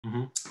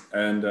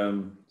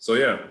And so,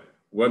 yeah,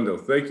 Wendell,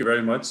 thank you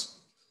very much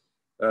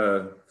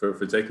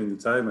for taking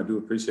the time. I do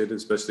appreciate it,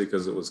 especially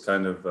because it was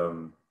kind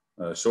of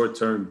short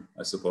term,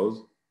 I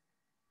suppose.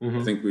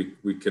 I think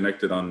we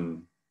connected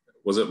on,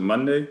 was it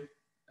Monday?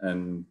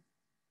 And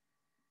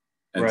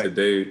right.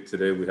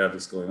 today we have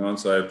this going on.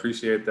 So I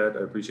appreciate that.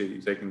 I appreciate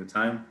you taking the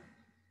time.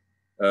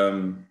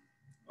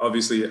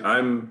 Obviously,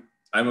 I'm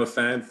a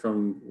fan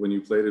from when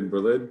you played in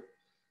Berlin.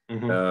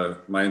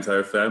 My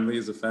entire family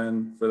is a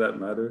fan, for that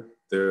matter.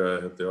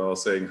 They're all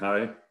saying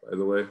hi, by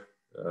the way.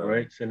 All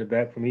right, send it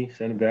back for me.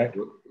 Send it back.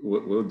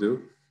 We'll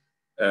do.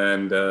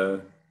 And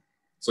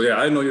so yeah,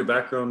 I know your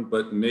background,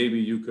 but maybe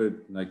you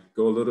could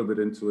go a little bit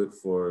into it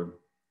for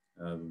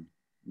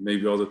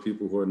maybe all the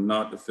people who are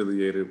not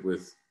affiliated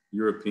with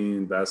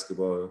European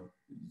basketball,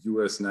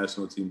 U.S.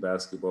 national team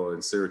basketball,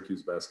 and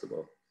Syracuse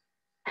basketball.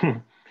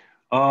 We're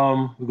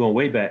going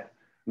way back.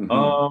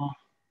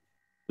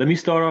 Let me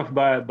start off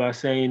by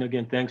saying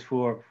again, thanks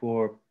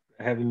for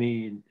having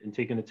me and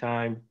taking the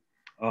time.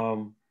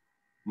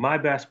 My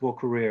basketball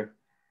career,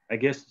 I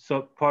guess,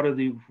 so part of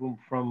the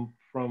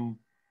from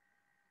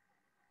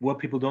what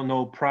people don't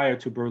know prior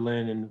to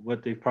Berlin and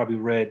what they've probably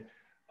read,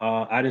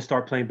 I didn't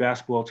start playing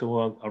basketball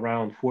till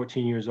around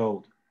 14 years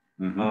old.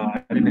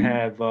 I didn't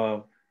have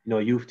a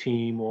youth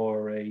team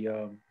or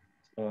a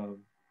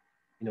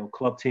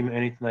club team or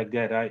anything like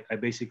that. I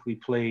basically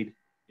played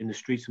in the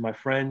streets with my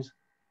friends,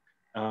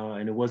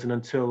 and it wasn't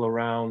until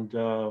around,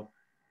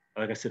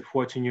 like I said,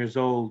 14 years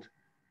old,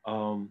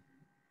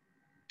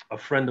 a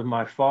friend of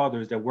my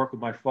father's that worked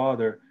with my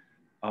father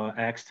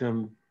asked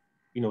him,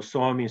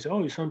 saw me and said, "Oh,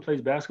 your son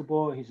plays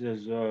basketball?" He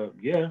says,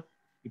 "Yeah."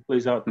 He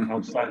plays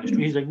outside the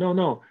street. He's like,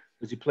 "No.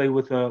 Does he play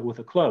with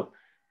a club?"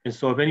 And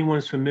so if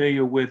anyone's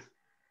familiar with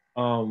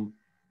the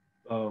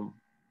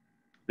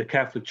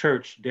Catholic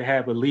Church, they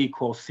have a league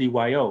called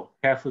CYO,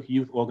 Catholic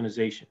Youth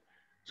Organization.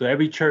 So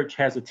every church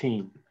has a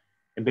team.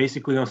 And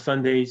basically on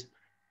Sundays,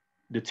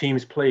 the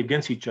teams play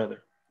against each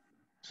other.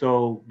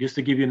 So just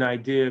to give you an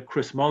idea,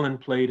 Chris Mullen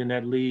played in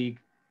that league.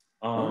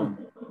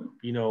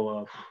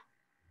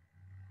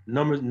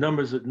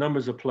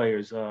 Numbers of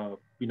players,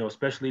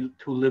 especially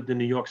who lived in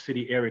New York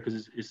City area,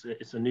 because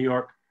it's a New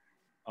York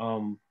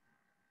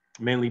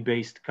mainly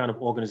based kind of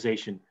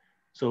organization.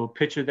 So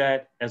picture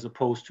that as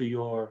opposed to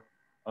your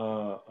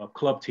a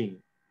club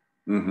team.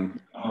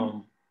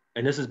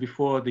 And this is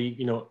before the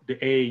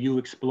AAU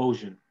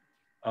explosion.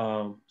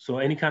 So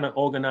any kind of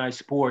organized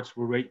sports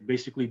were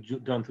basically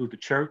done through the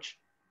church,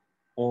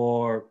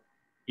 or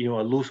a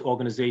loose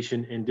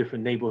organization in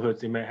different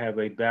neighborhoods. They might have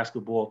a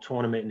basketball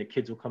tournament and the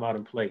kids will come out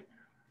and play.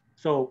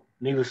 So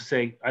needless to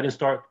say, I didn't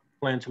start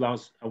playing until I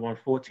was around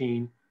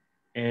 14.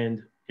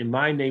 And in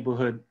my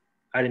neighborhood,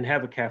 I didn't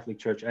have a Catholic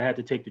church. I had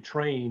to take the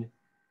train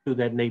to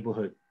that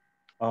neighborhood.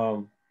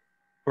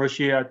 First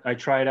year I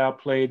tried out,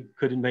 played,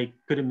 couldn't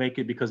make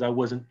it because I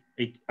wasn't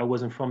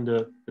from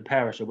the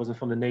parish. I wasn't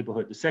from the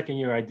neighborhood. The second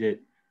year I did.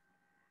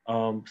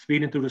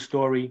 Speeding through the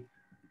story,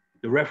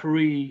 a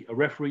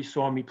referee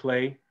saw me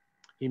play.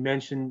 He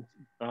mentioned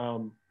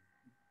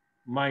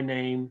my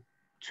name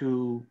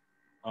to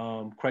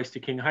Christ the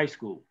King High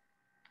School,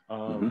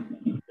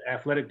 the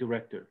athletic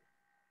director.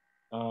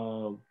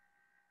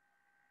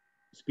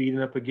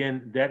 Speeding up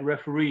again, that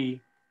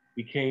referee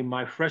became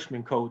my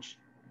freshman coach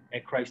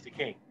at Christ the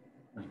King.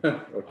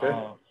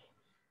 Okay.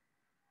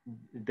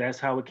 That's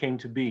how it came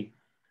to be.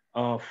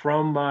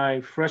 From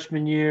my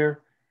freshman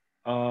year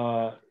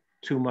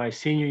to my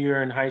senior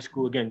year in high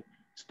school, again,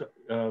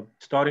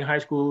 starting high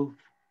school,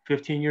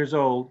 15 years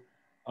old,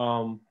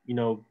 no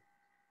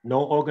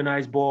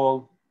organized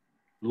ball,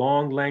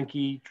 long,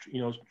 lanky,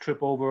 trip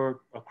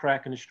over a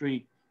crack in the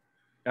street.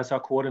 That's how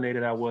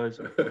coordinated I was.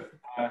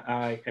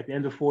 I at the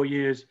end of 4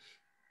 years,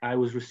 I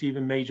was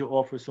receiving major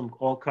offers from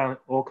all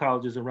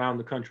colleges around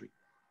the country.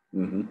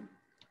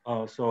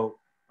 So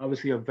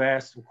obviously a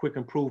vast and quick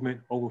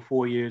improvement over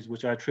 4 years,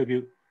 which I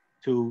attribute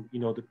to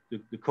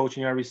the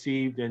coaching I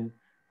received and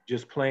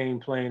just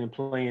playing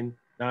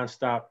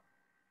nonstop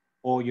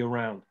all year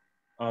round.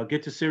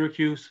 Get to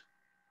Syracuse,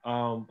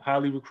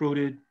 highly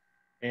recruited,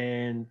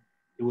 and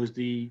it was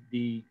the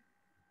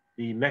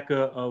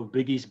mecca of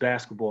Big East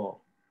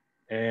basketball.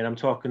 And I'm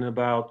talking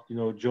about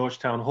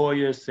Georgetown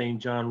Hoya, St.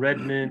 John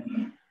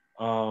Redmond,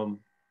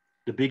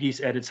 the Big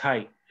East at its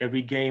height.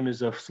 Every game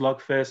is a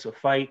slugfest, a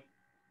fight.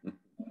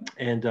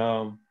 And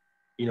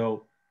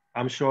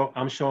I'm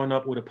showing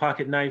up with a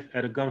pocket knife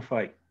at a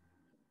gunfight.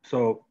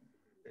 So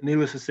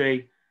needless to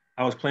say,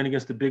 I was playing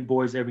against the big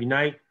boys every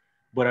night,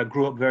 but I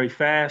grew up very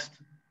fast,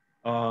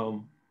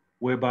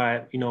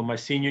 whereby my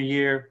senior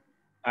year,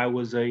 I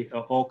was a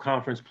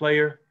all-conference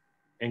player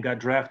and got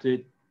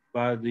drafted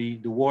by the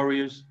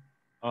Warriors,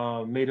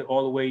 made it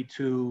all the way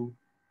to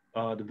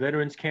the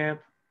veterans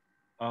camp,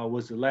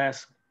 was the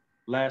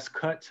last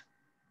cut.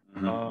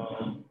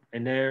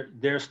 And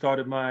there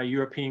started my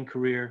European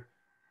career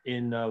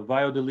in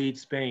Valladolid,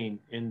 Spain,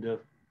 in the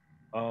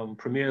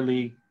Premier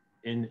League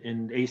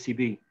in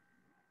ACB.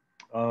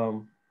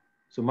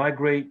 So my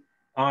great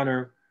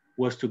honor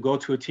was to go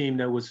to a team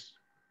that was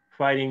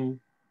fighting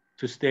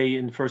to stay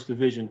in first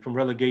division from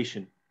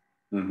relegation.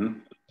 Mm-hmm.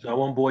 So I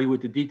won't bore you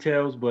with the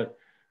details, but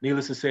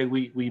needless to say,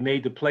 we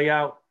made the play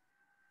out.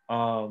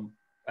 I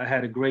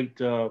had a great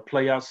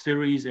play out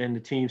series, and the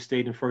team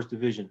stayed in first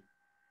division.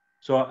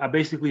 So I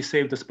basically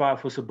saved a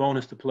spot for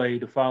Sabonis to play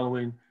the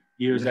following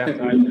years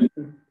after I,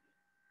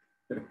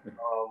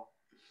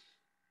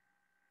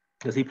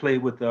 because he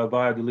played with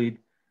Valladolid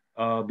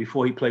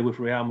before he played with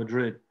Real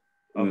Madrid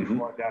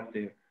before I got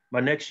there. My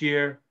next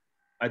year,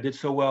 I did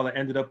so well, I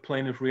ended up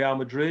playing with Real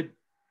Madrid,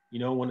 you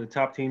know, one of the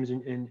top teams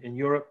in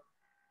Europe.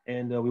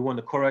 And we won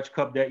the Courage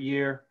Cup that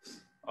year.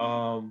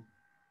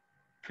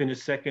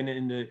 Finished second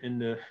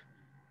in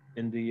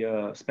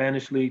the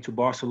Spanish league to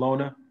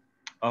Barcelona,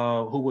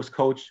 who was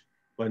coached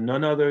by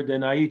none other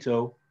than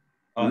Aito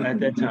at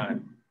that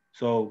time.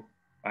 So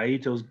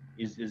Aito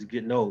is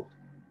getting old.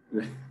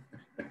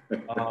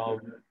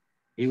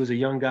 He was a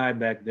young guy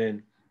back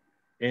then,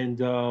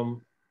 and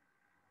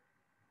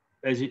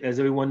as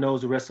everyone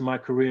knows, the rest of my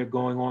career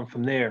going on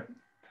from there.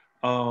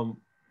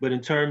 But in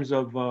terms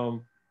of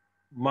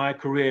my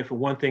career, for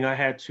one thing, I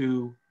had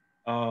to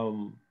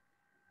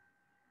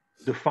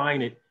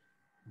define it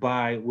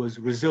by was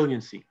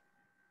resiliency.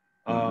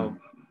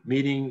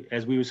 Meeting,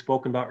 as we were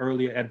spoken about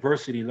earlier,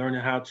 adversity,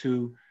 learning how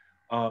to,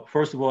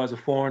 first of all, as a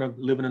foreigner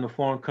living in a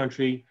foreign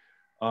country,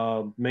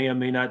 may or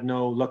may not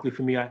know, luckily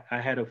for me,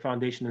 I had a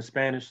foundation in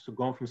Spanish. So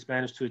going from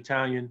Spanish to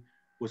Italian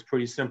was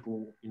pretty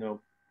simple. You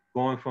know,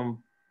 going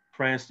from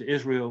France to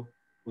Israel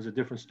was a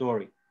different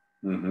story.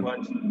 But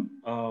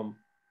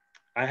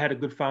I had a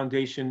good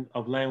foundation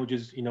of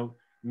languages, you know,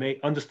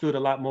 understood a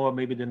lot more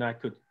maybe than I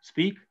could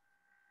speak,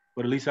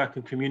 but at least I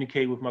could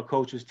communicate with my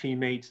coaches,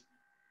 teammates,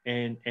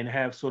 and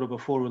have sort of a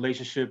full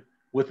relationship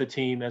with the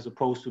team, as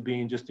opposed to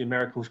being just the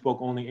American who spoke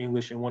only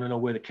English and want to know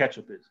where the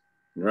ketchup is.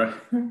 Right.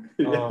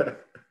 Yeah.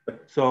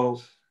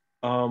 So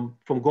from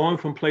going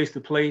from place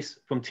to place,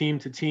 from team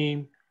to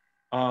team,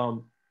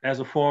 as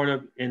a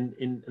foreigner,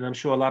 and I'm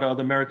sure a lot of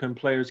other American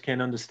players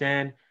can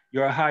understand,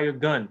 you're a hired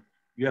gun.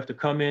 You have to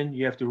come in,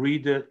 you have to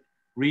read the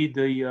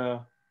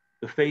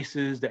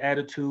faces, the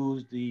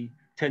attitudes, the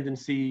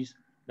tendencies,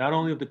 not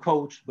only of the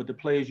coach, but the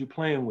players you're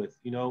playing with.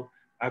 You know,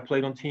 I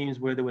played on teams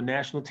where there were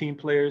national team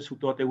players who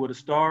thought they were the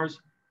stars,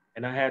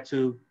 and I had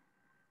to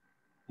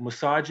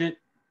massage it.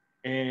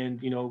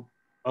 And, you know,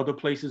 other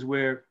places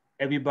where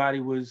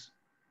everybody was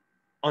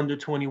under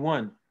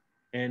 21,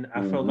 and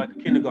I felt like a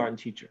kindergarten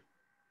teacher.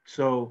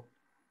 So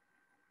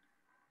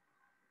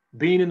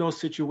being in those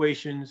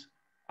situations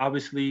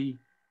obviously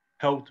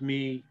helped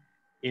me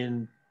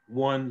in,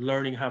 one,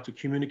 learning how to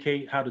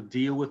communicate, how to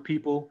deal with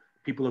people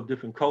of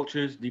different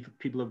cultures,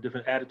 people of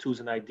different attitudes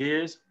and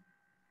ideas,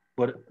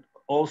 but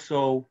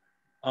also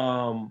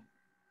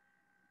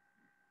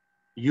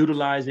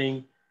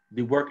utilizing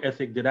the work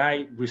ethic that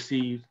I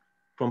received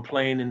from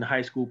playing in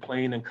high school,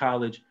 playing in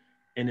college.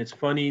 And it's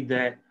funny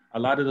that a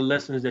lot of the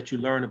lessons that you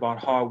learn about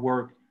hard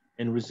work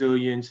and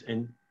resilience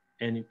and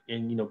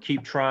you know,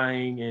 keep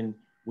trying, and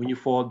when you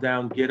fall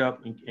down, get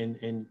up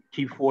and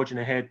keep forging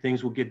ahead,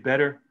 things will get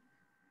better.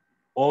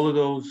 All of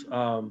those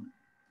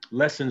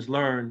lessons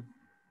learned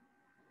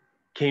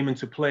came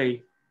into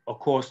play, of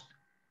course,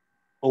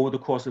 over the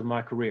course of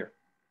my career.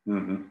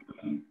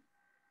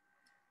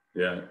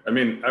 Yeah, I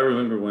mean, I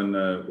remember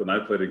when I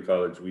played in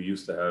college, we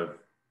used to have,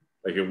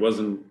 like, it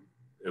wasn't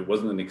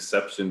an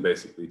exception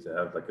basically to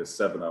have like a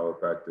 7-hour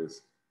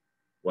practice.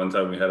 One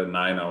time we had a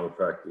 9-hour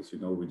practice. You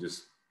know, we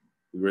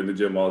were in the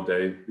gym all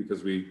day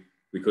because we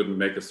couldn't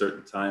make a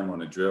certain time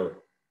on a drill.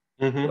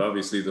 But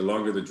obviously, the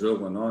longer the drill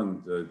went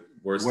on, the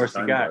worse the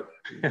time got.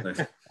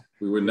 Like,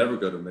 we were never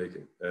going to make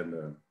it.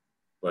 And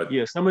but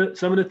yeah, some of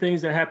the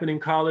things that happened in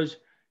college,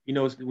 you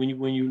know,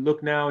 when you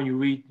look now and you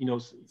read, you know,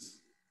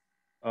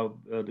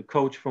 the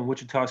coach from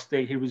Wichita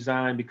State, he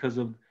resigned because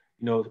of,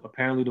 you know,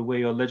 apparently the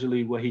way,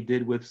 allegedly what he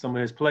did with some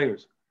of his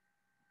players.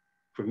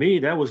 For me,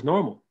 that was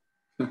normal.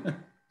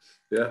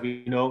 Yeah.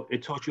 You know,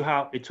 it taught you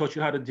how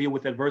to deal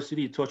with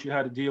adversity. It taught you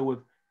how to deal with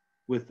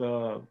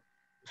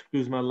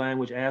excuse my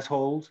language,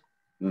 assholes.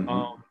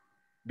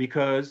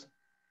 Because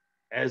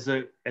as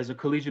a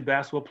collegiate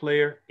basketball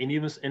player, and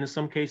even in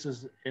some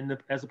cases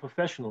as a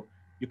professional,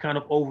 you're kind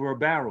of over a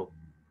barrel.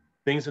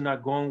 Things are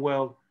not going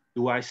well.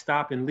 Do I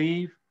stop and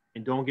leave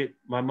and don't get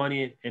my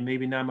money, and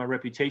maybe now my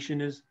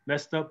reputation is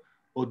messed up?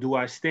 Or do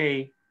I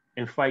stay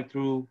and fight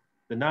through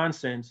the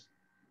nonsense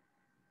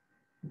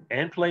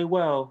and play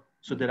well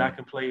so that I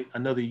can play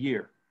another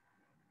year?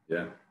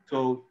 Yeah.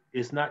 So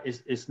it's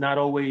not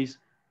always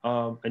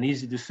an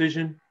easy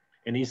decision,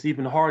 and it's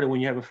even harder when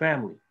you have a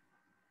family.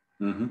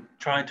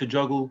 Trying to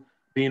juggle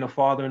being a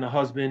father and a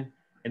husband,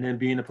 and then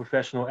being a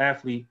professional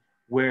athlete,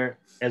 where,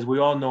 as we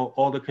all know,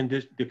 all the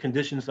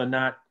conditions are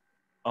not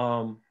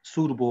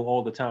suitable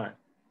all the time.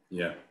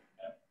 Yeah.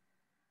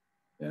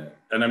 Yeah.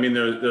 And I mean,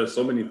 there are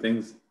so many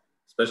things,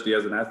 especially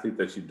as an athlete,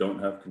 that you don't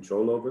have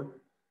control over.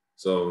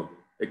 So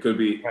it could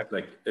be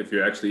like, if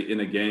you're actually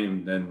in a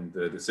game, then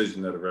the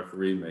decision that a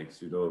referee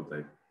makes, you know,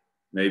 like,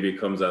 maybe it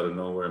comes out of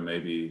nowhere,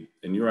 maybe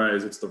in your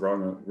eyes it's the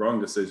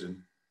wrong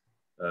decision.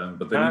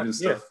 But then even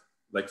stuff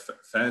like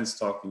fans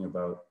talking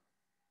about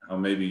how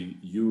maybe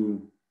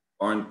you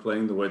aren't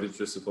playing the way that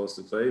you're supposed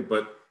to play,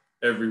 but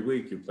every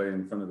week you play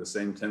in front of the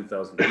same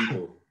 10,000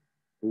 people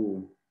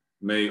who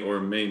may or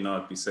may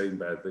not be saying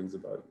bad things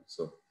about you.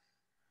 So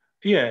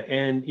yeah,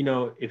 and you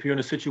know, if you're in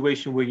a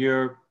situation where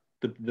you're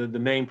the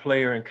main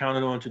player and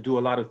counted on to do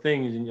a lot of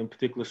things, in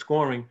particular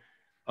scoring,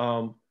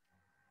 um,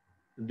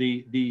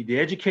 the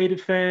educated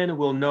fan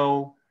will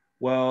know,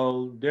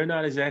 well, they're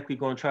not exactly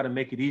going to try to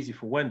make it easy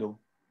for Wendell.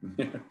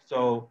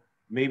 So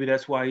maybe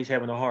that's why he's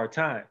having a hard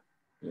time.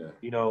 yeah,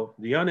 You know,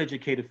 the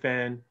uneducated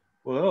fan,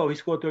 well, oh, he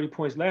scored 30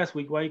 points last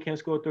week. Why he can't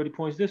score 30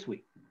 points this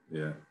week?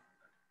 yeah,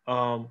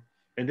 Um,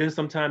 and then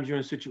sometimes you're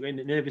in a situation,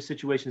 and every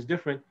situation is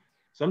different.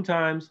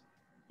 Sometimes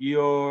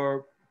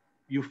you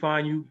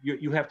find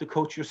you have to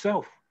coach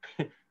yourself.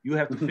 You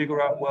have to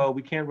figure out, well,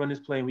 we can't run this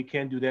play and we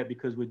can't do that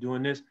because we're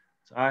doing this.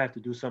 So I have to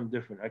do something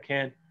different. I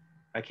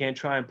can't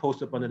try and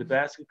post up under the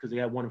basket because they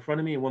have one in front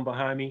of me and one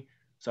behind me.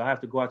 So I have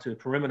to go out to the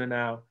perimeter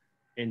now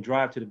and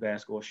drive to the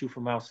basket or shoot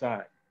from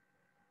outside.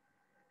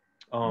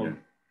 yeah,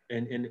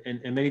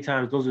 And many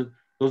times those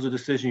are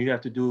decisions you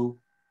have to do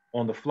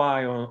on the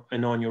fly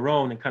and on your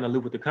own and kind of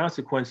live with the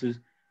consequences,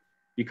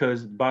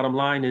 because bottom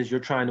line is you're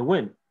trying to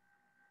win.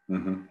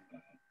 mm-hmm.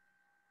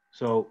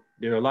 So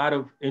there are a lot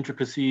of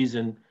intricacies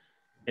and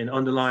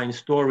underlying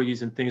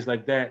stories and things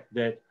like that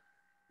that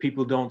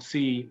people don't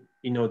see.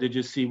 You know, they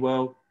just see,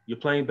 well, you're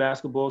playing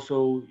basketball,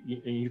 so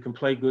you can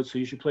play good, so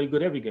you should play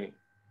good every game.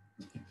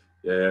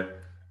 Yeah,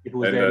 If it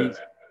was and that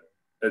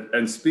easy.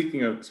 and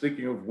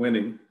speaking of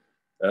winning,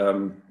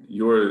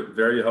 you were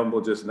very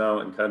humble just now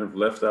and kind of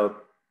left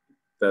out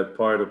that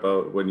part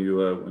about when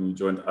you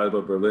joined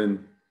ALBA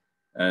Berlin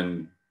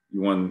and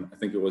you won, I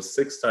think it was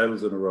 6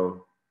 titles in a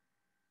row,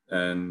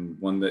 and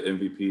won the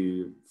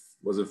MVP.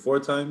 Was it 4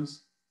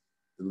 times?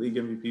 The league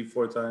MVP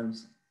 4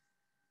 times?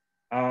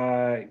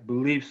 I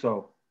believe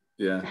so.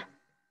 Yeah.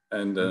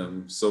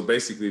 And so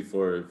basically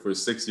for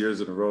 6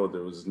 years in a row,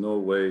 there was no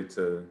way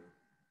to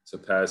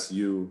pass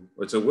you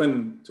or to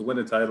win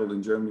a title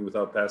in Germany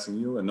without passing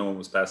you, and no one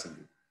was passing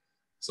you.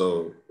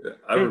 So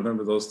I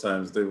remember those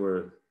times. They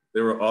were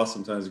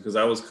awesome times because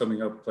I was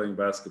coming up playing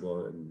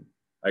basketball and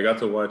I got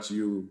to watch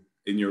you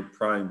in your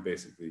prime,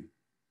 basically.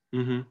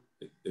 Mm-hmm.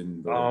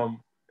 In the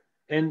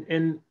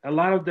And a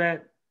lot of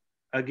that,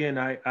 again,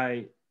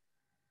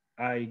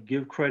 I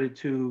give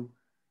credit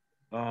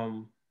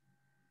um,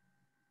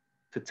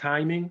 to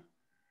timing.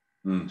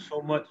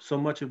 So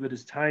much of it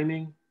is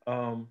timing.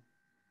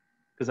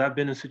 Because I've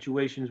been in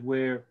situations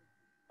where,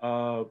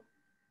 for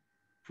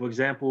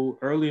example,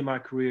 early in my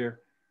career,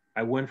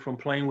 I went from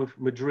playing with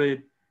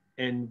Madrid,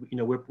 and you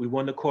know we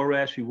won the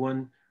Corash,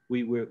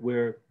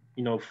 we're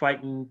you know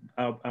fighting.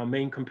 Our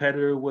main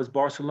competitor was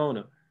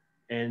Barcelona,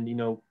 and you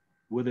know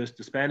whether it's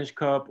the Spanish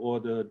Cup or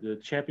the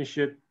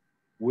championship,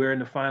 we're in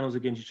the finals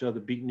against each other,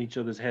 beating each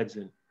other's heads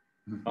in.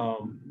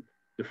 Um,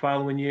 the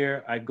following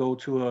year, I go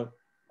to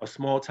a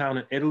small town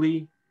in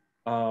Italy,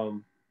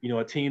 you know,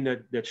 a team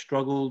that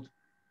struggled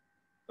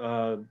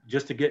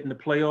just to get in the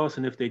playoffs,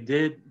 and if they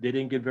did, they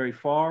didn't get very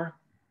far.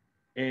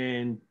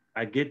 And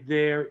I get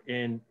there,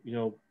 and you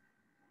know,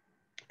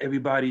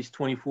 everybody's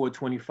 24,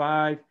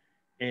 25,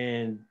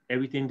 and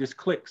everything just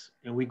clicks,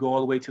 and we go all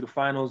the way to the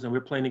finals, and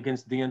we're playing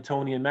against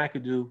D'Antoni and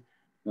McAdoo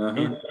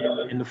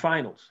in the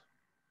finals.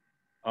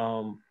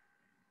 And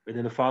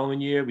then the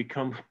following year, we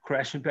come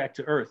crashing back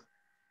to earth.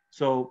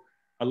 So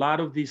a lot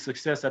of the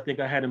success I think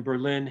I had in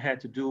Berlin had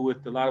to do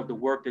with a lot of the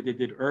work that they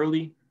did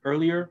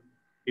earlier.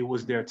 It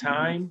was their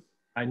time.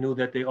 I knew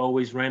that they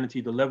always ran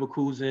into the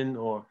Leverkusen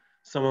or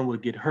someone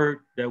would get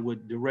hurt that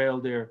would derail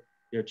their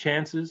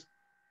chances.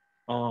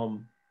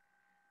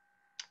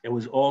 It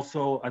was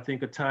also, I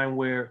think, a time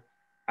where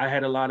I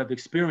had a lot of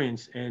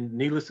experience, and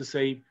needless to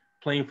say,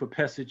 playing for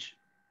Pesic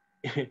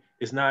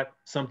is not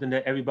something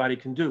that everybody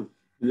can do.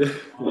 yeah.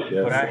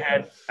 But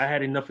I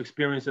had enough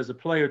experience as a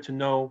player to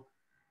know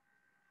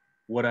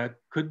what I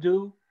could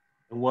do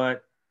and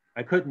what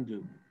I couldn't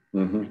do.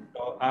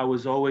 So I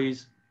was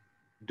always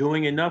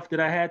doing enough that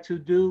I had to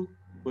do,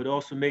 but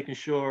also making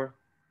sure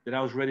that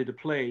I was ready to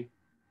play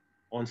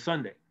on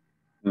Sunday.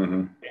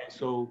 And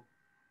so,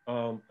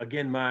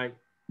 again,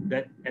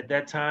 at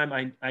that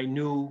time, I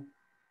knew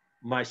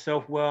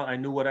myself well. I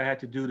knew what I had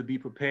to do to be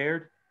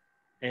prepared.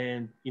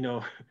 And, you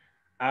know,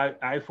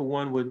 I for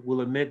one,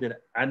 will admit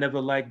that I never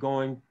liked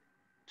going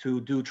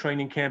to do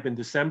training camp in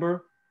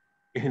December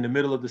in the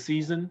middle of the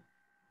season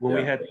when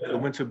we had the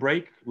winter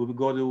break. We would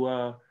go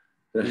to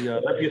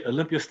the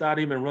Olympia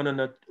Stadium and run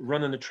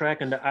on the track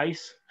and the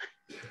ice.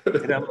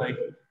 And I'm like,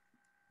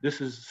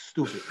 this is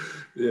stupid.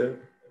 Yeah.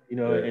 You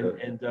know,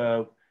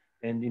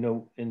 and you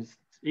know, and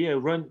yeah,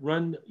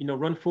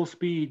 run full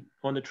speed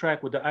on the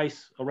track with the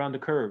ice around the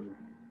curve.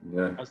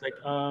 Yeah. I was like,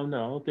 no, I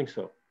don't think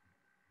so.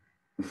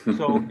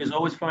 So it's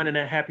always finding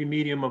that happy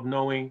medium of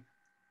knowing,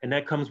 and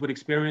that comes with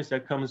experience,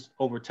 that comes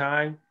over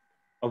time,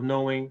 of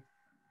knowing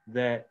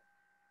that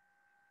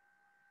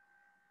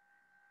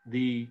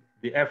the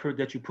effort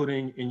that you put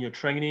in your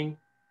training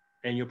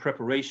and your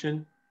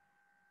preparation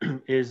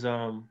is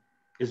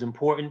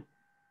important,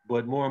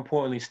 but more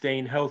importantly,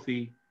 staying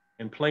healthy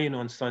and playing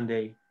on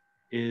Sunday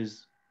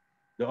is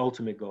the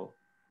ultimate goal.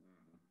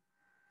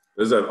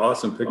 There's that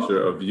awesome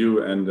picture of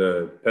you and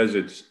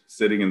Pejic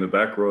sitting in the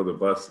back row of the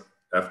bus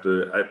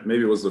after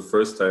maybe it was the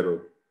first title.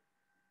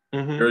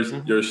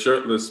 You're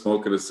shirtless,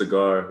 smoking a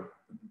cigar,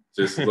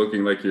 just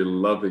looking like you're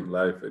loving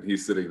life, and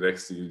he's sitting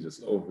next to you,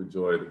 just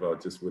overjoyed about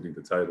just winning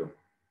the title.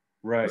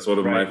 Right. That's one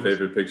of my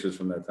favorite pictures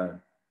from that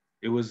time.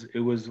 It was.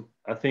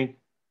 I think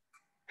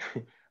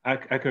I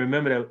can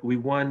remember that we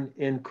won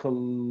in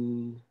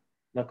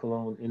not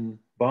Cologne, in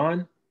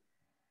Bonn.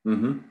 I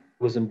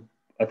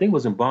think it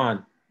was in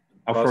Bonn.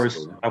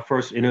 Our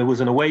first, and it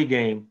was an away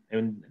game.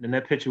 And in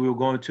that picture, we were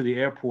going to the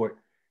airport,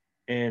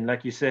 and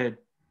like you said,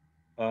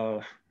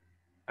 I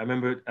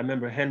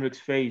remember Henrik's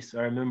face.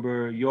 I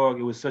remember Jorg.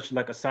 It was such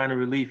like a sign of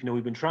relief.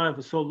 We've been trying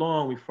for so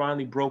long. We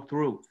finally broke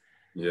through.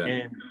 Yeah.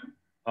 And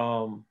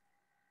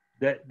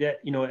that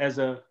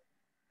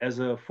as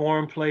a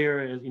foreign player,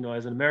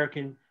 as an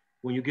American,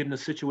 when you get in a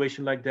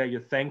situation like that,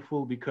 you're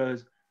thankful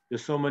because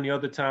there's so many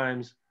other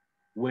times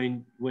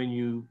when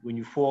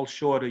you fall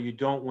short or you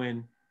don't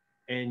win,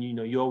 and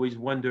you always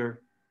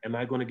wonder, am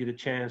I going to get a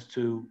chance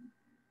to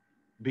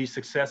be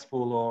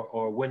successful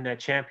or win that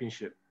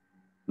championship?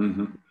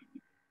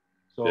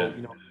 So yeah.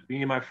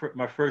 Being my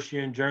first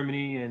year in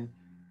Germany and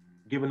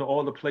given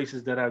all the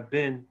places that I've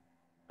been,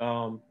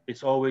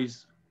 it's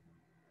always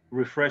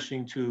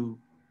refreshing to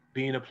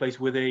be in a place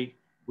where they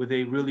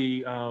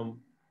really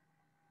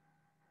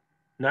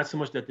not so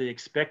much that they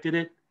expected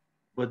it,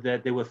 but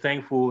that they were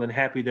thankful and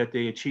happy that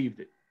they achieved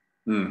it.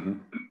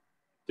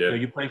 Yeah.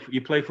 You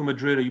play for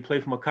Madrid or you play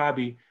for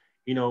Maccabi,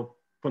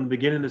 from the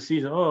beginning of the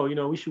season. Oh,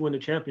 we should win the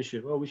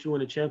championship. Oh, we should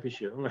win the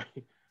championship. I'm like,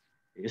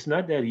 it's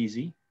not that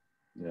easy.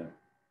 Yeah.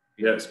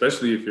 Yeah,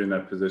 especially if you're in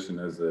that position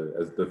as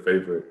the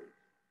favorite,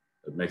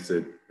 it makes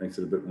it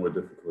a bit more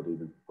difficult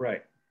even.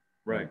 Right.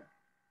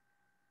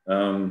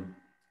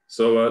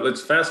 So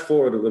let's fast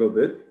forward a little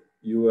bit.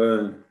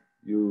 You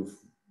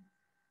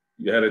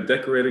had a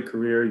decorated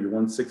career. You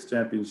won 6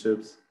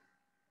 championships,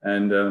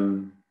 and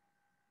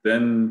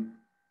then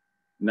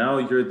now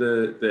you're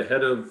the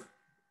head of,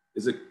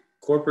 is it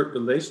corporate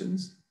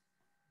relations?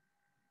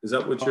 Is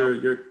that what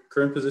your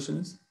current position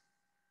is?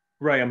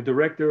 Right. I'm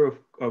director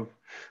of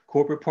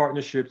corporate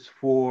partnerships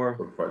for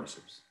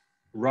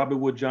Robert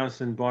Wood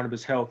Johnson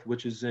Barnabas Health,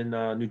 which is in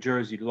New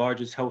Jersey, the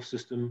largest health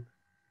system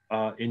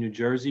in New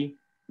Jersey.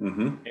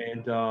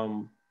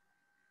 And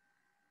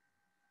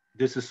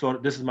this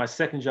is my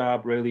second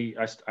job, really.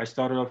 I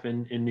started off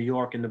in New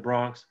York, in the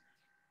Bronx.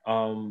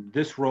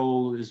 This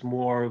role is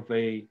more of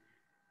a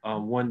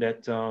one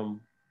that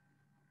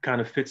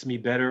kind of fits me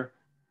better.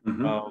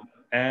 And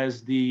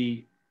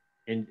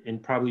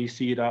probably you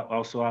see it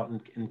also out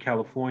in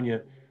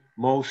California.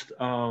 Most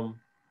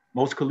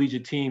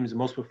collegiate teams,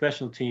 most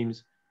professional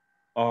teams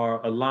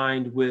are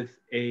aligned with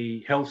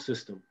a health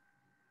system.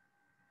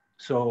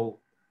 So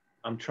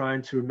I'm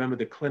trying to remember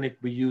the clinic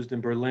we used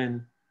in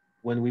Berlin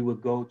when we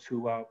would go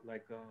to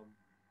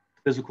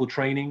physical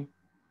training,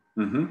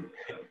 and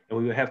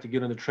we would have to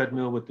get on the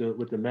treadmill with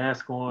the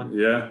mask on.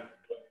 Yeah.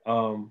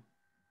 Or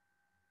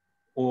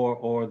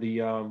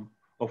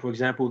for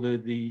example,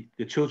 the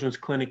children's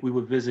clinic we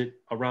would visit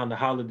around the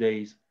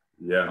holidays.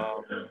 Yeah.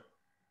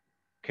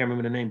 Can't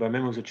remember the name, but I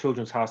remember it was a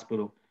children's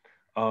hospital.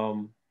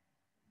 Our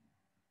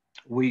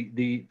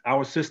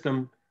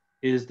system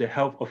is the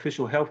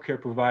official healthcare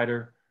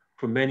provider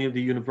for many of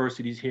the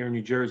universities here in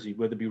New Jersey,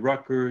 whether it be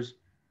Rutgers,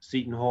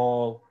 Seton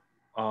Hall,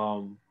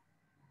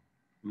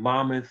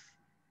 Monmouth.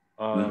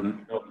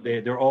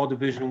 They're all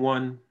Division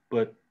I,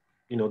 but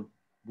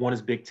one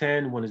is Big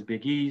Ten, one is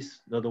Big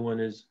East, another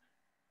one is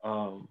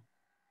in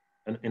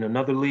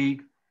another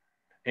league,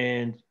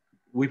 and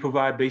we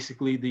provide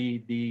basically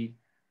the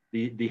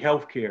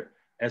healthcare.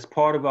 As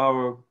part of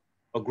our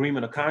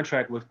agreement, a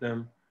contract with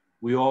them,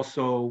 we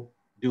also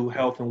do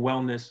health and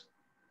wellness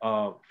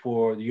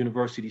for the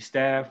university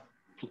staff,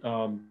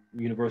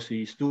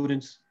 university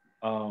students.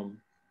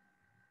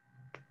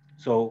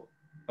 So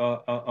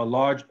a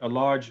large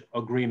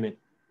agreement,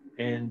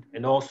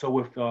 and also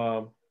with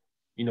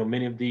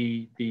many of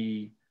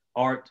the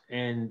art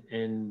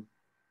and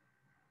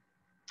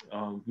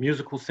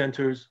musical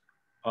centers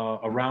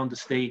around the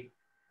state.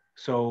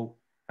 So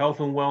health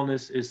and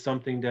wellness is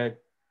something that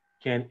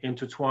can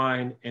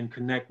intertwine and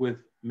connect with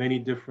many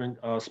different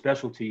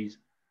specialties.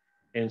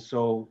 And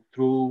so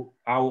through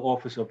our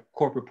Office of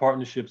Corporate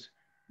Partnerships,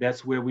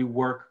 that's where we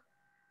work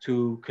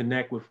to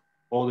connect with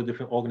all the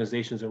different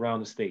organizations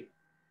around the state.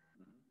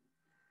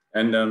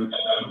 And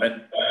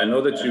I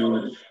know that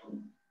you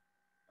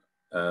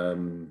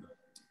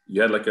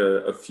had like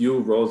a few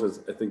roles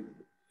as, I think,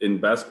 in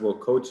basketball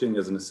coaching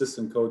as an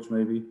assistant coach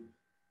maybe.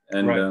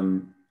 And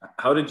right.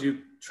 How did you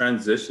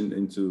transition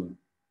into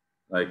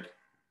like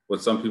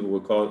what some people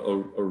would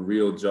call a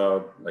real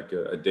job, like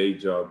a day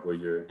job where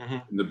you're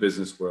in the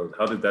business world?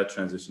 How did that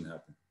transition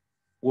happen?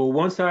 Well,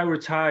 once I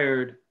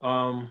retired,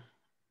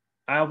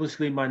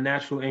 obviously my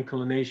natural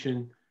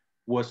inclination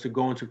was to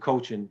go into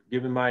coaching,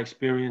 given my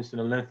experience and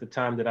the length of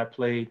time that I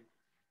played,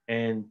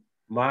 and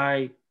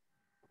my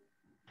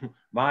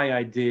my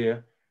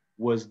idea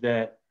was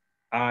that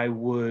I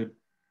would,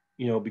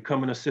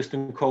 become an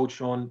assistant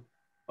coach on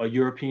a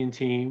European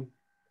team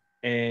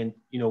and,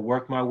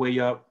 work my way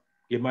up,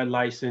 get my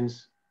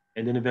license,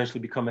 and then eventually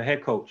become a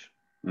head coach.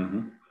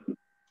 Mm-hmm.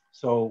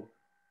 So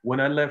when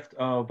I left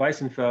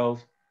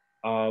Weissenfels,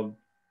 uh,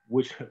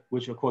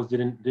 which of course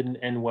didn't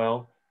end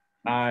well,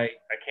 I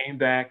came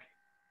back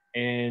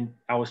and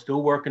I was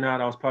still working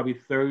out. I was probably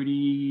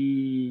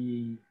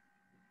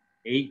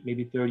 38,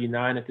 maybe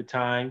 39 at the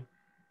time,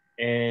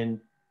 and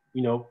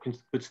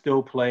could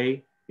still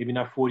play, maybe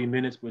not 40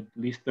 minutes, but at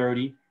least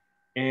 30.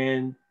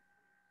 And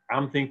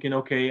I'm thinking,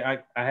 okay,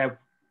 I have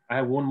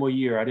one more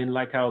year. I didn't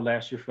like how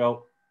last year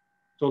felt.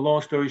 So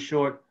long story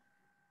short,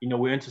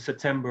 we're into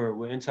September,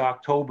 we're into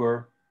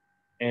October,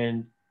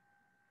 and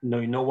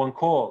no one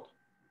called.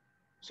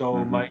 So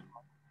Mm-hmm. my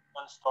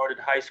son started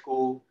high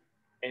school,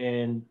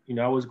 and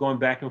I was going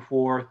back and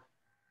forth,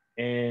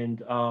 and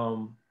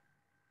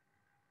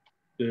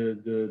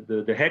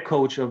the head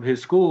coach of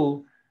his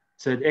school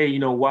said, "Hey,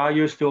 while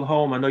you're still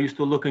home, I know you're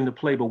still looking to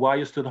play, but while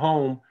you're still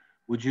home,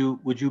 would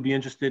you be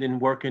interested in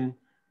working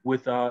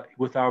with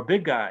our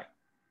big guy?"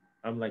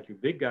 I'm like, "Your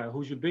big guy?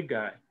 Who's your big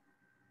guy?"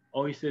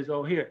 Oh, he says,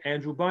 "Oh, here,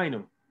 Andrew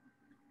Bynum."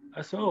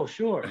 I said, "Oh,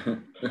 sure.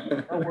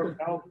 I'll work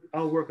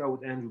out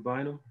with Andrew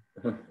Bynum."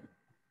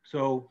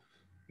 So,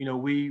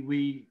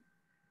 we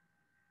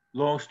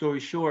long story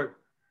short,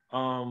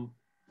 um,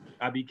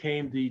 I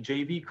became the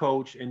JV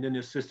coach and then the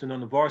assistant on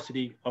the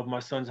varsity of my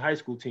son's high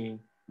school team.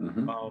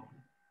 Mm-hmm.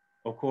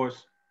 Of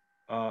course,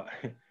 uh,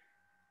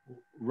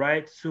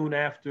 right soon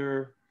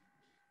after,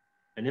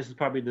 and this is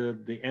probably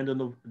the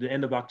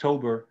end of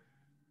October,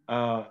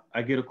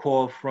 I get a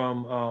call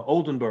from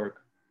Oldenburg,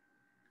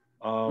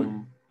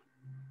 from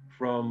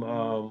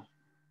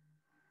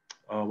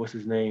what's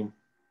his name?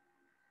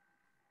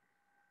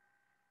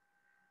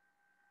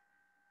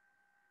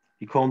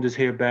 He combed his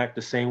hair back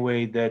the same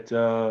way that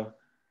the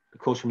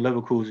coach from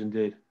Leverkusen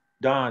did.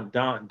 Don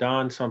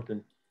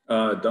something.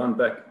 Don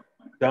Beck.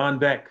 Don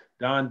Beck.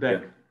 Don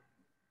Beck. Yeah.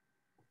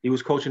 He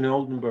was coaching in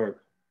Oldenburg.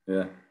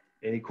 Yeah.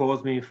 And he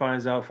calls me and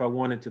finds out if I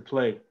wanted to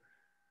play.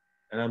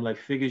 And I'm like,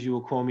 figures you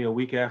will call me a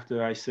week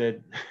after I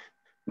said,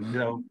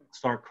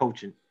 start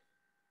coaching.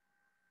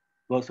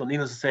 Well, so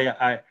needless to say,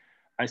 I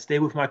stayed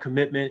with my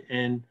commitment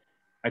and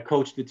I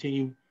coached the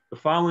team. The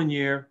following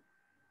year,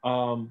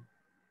 um,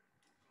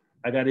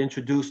 I got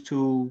introduced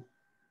to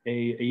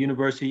a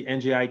university,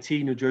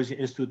 NJIT, New Jersey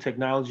Institute of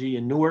Technology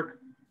in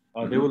Newark.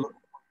 They were looking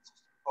for an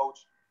assistant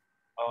coach.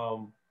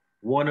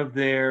 One of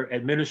their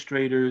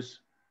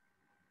administrators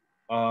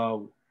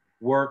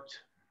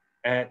worked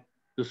at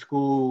the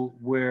school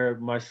where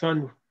my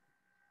son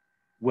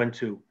went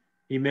to.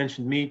 He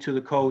mentioned me to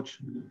the coach.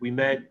 We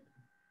met,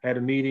 had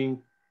a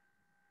meeting,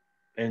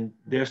 and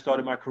there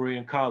started my career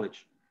in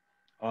college.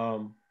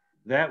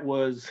 That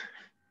was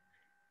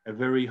a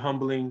very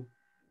humbling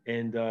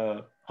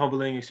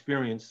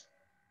experience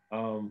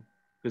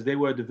because they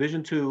were a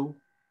Division II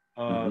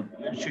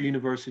ministry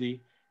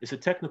university. It's a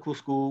technical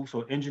school,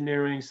 so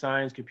engineering,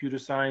 science, computer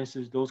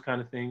sciences, those kind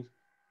of things.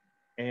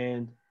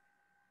 And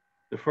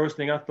the first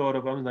thing I thought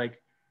of, I was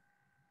like,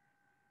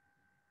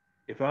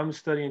 if I'm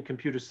studying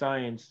computer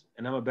science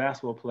and I'm a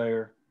basketball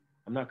player,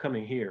 I'm not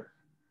coming here.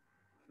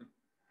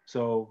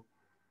 So,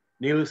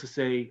 needless to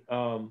say,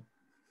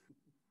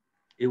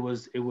 it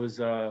was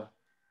a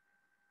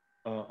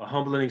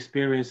humbling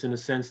experience in the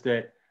sense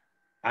that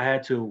I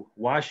had to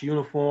wash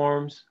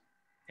uniforms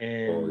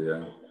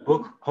and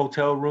book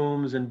hotel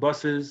rooms and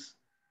buses,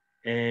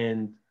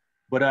 and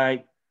but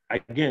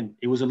again,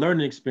 it was a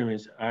learning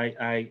experience.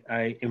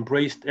 I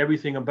embraced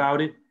everything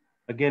about it.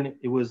 Again,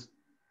 it was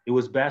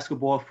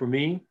basketball for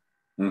me.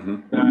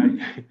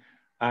 Mm-hmm.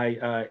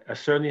 I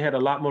certainly had a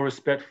lot more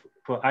respect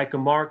for Ike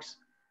Marks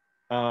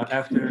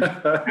after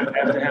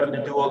having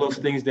to do all those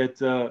things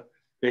that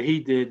he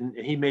did, and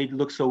he made it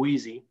look so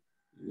easy.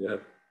 Yeah.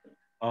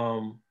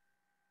 Um,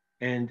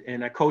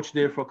 and I coached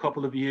there for a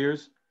couple of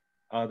years.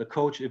 The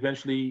coach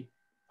eventually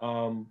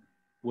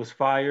was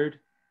fired,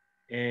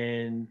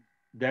 and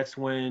that's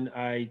when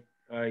I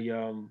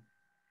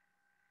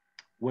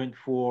went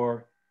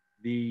for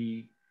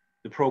the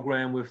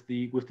program with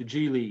the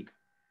G League.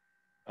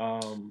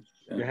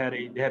 They had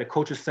a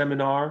coaches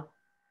seminar,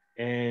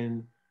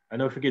 and I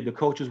never forget the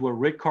coaches were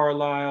Rick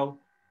Carlisle,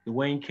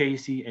 Dwayne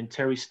Casey, and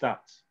Terry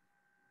Stotts.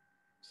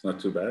 It's not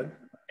too bad.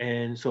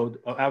 And so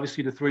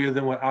obviously the three of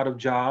them were out of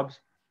jobs,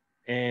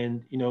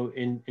 and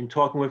in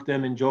talking with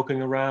them and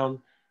joking around,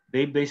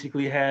 they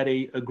basically had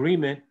a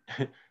agreement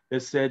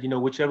that said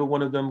whichever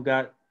one of them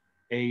got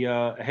a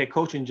head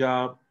coaching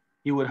job,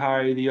 he would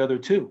hire the other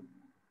two.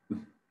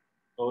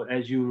 So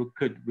as you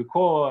could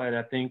recall, and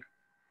I think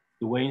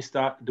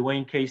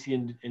Dwayne Casey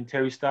and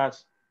Terry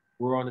Stotts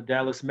were on the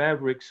Dallas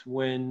Mavericks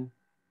when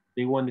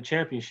they won the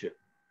championship.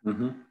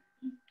 Mm-hmm.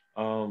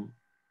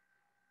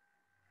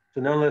 So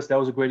nonetheless, that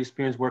was a great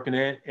experience working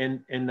there,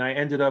 and I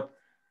ended up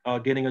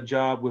getting a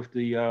job with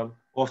the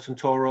Austin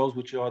Toros,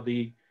 which are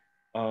the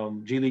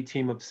G League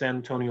team of the San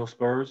Antonio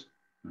Spurs.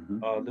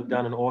 Lived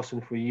down in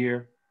Austin for a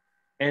year.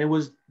 And it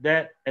was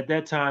that at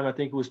that time, I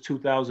think it was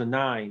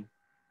 2009,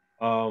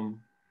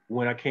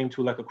 when I came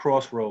to like a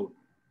crossroad.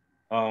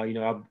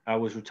 I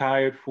was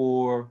retired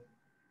for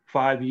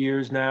 5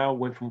 years now,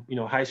 went from,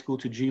 high school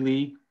to G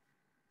League,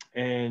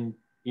 and,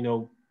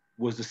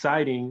 was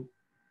deciding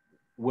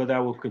whether I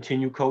will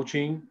continue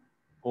coaching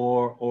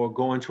or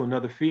go into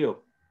another field.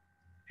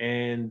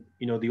 And,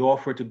 the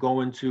offer to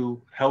go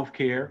into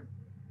healthcare,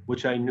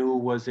 which I knew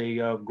was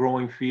a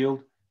growing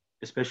field,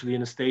 especially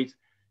in the States.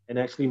 And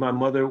actually, my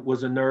mother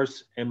was a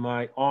nurse and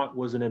my aunt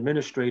was an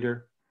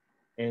administrator,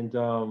 and,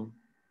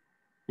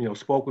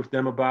 spoke with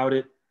them about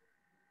it,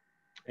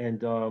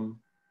 and,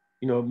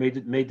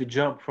 made the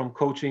jump from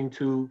coaching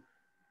to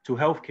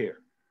healthcare.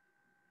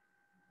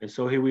 And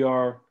so here we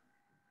are,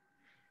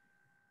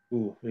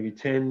 maybe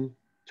 10,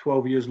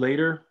 12 years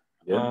later.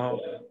 Yeah.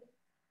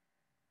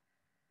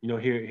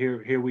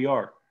 Here we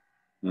are.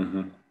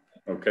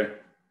 Okay.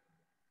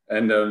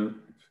 And I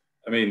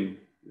mean,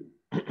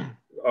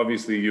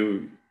 obviously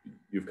you've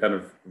kind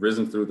of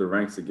risen through the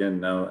ranks again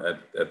now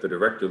at the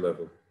director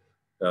level.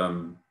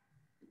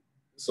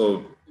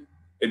 So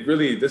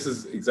this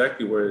is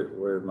exactly where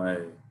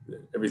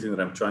everything that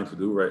I'm trying to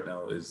do right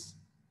now is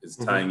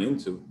tying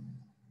into.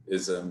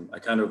 I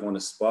kind of want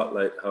to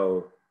spotlight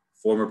how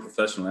former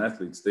professional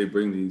athletes, they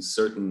bring these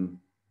certain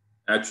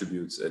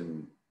attributes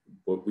and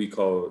what we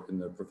call in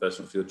the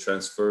professional field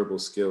transferable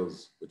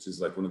skills, which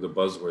is like one of the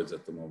buzzwords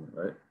at the moment,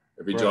 right?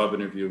 Every job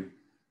interview,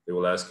 they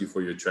will ask you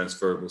for your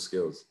transferable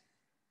skills.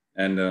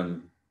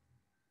 And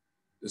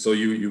so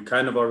you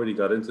kind of already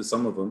got into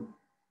some of them,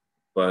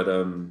 but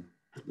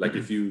like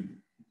if you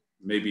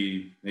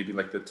maybe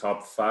like the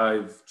top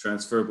 5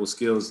 transferable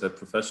skills that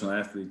professional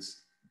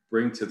athletes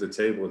bring to the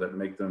table that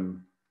make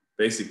them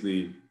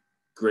basically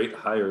great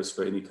hires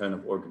for any kind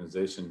of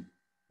organization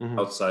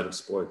outside of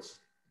sports.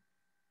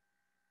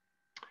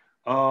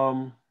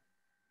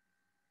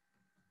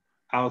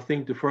 I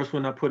think the first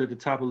one I put at the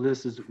top of the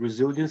list is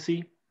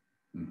resiliency.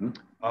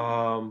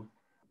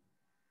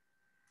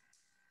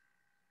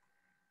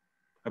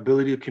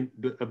 Ability to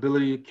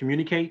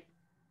communicate.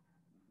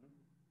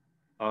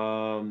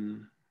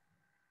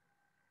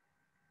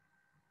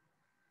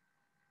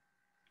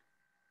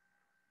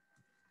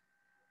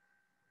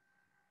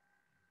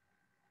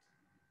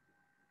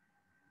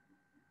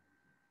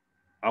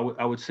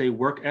 I would say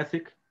work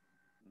ethic.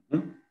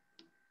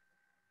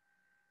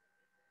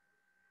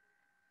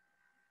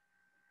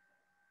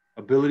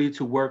 Ability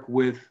to work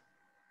with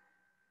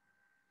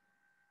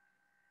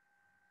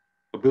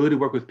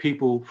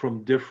people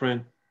from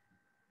different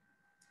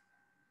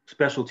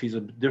specialties,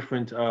 of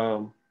different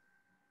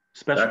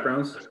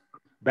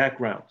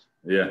backgrounds.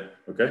 Yeah.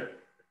 Okay.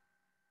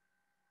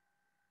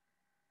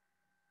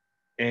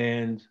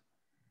 And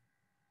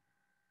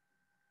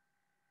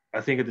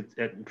I think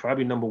at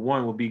probably number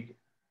 1 would be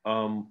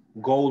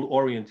goal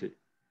oriented.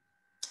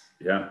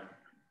 Yeah.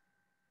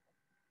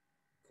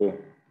 Cool.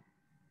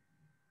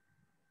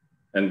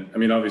 And I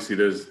mean, obviously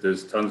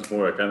there's tons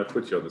more. I kind of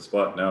put you on the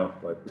spot now,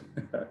 but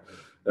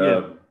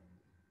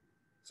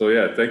so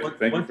yeah, thank you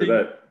for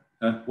that.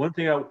 Huh? One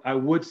thing I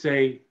would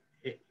say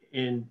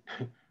my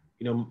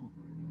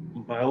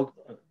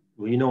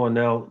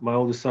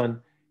oldest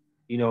son,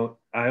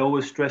 I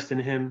always stressed in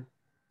him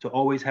to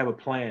always have a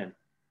plan.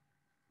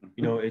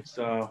 It's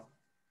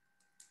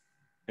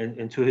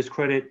and to his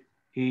credit,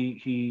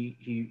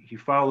 he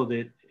followed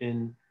it,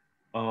 and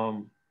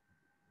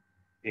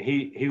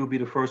he would be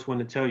the first one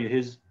to tell you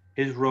his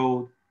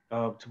road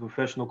to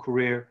professional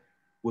career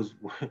was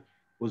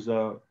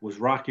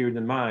rockier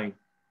than mine.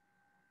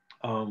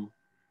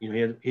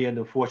 He had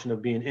the fortune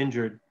of being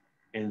injured,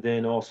 and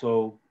then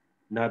also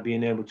not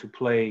being able to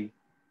play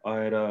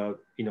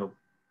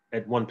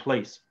at one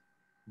place.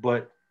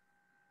 But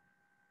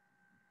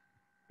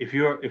if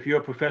you're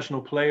a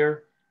professional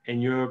player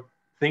and you're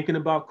thinking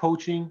about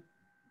coaching,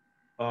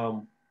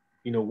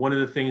 one of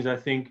the things I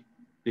think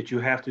that you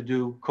have to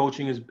do,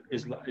 coaching is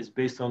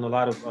based on a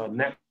lot of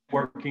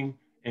networking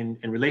and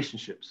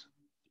relationships.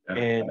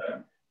 And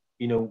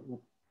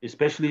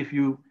especially if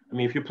you're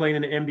playing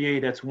in the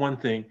NBA, that's one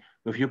thing.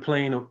 But if you're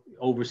playing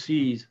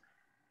overseas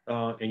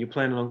and you're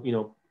planning on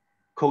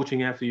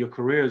coaching after your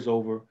career is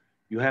over,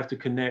 you have to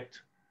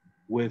connect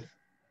with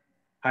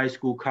high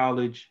school,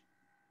 college,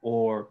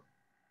 or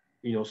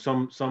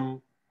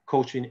some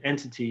coaching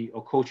entity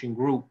or coaching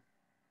group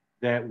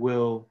that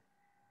will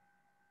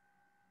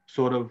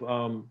sort of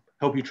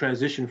help you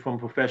transition from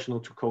professional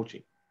to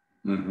coaching.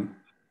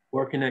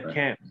 Working at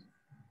camps,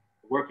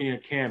 working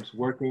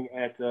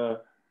at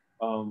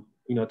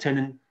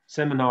attending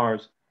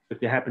seminars if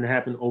they happen to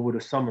happen over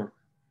the summer,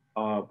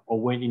 or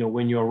when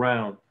you're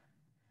around,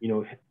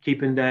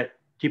 keeping that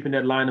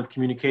line of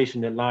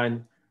communication, that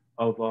line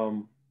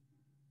of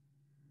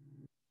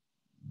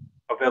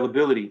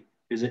availability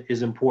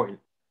is important.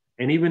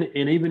 And even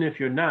if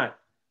you're not,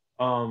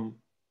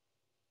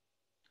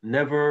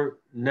 never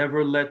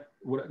let,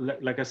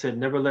 like I said,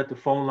 never let the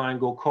phone line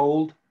go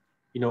cold.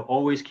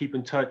 Always keep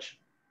in touch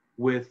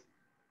with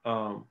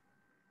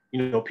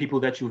people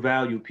that you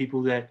value,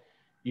 people that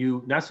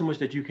you, not so much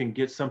that you can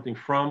get something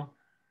from,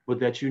 but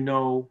that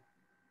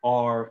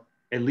are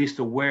at least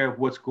aware of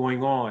what's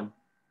going on,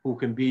 who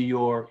can be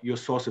your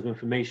source of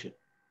information.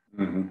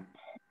 Mm-hmm.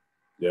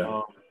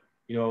 Yeah.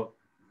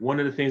 One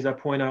of the things I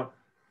point out,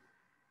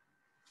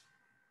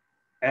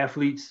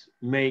 athletes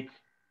make,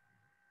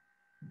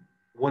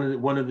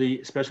 one of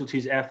the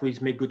specialties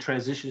athletes make good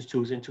transitions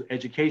to is into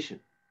education,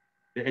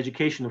 the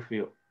educational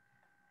field.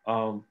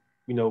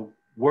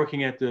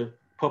 Working at the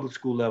public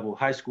school level,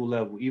 high school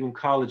level, even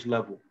college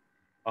level.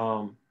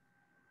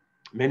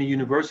 Many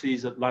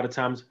universities a lot of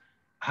times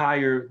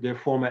hire their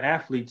former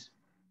athletes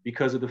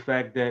because of the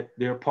fact that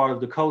they're part of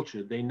the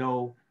culture. They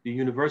know the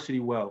university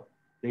well.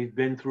 They've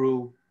been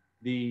through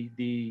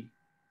the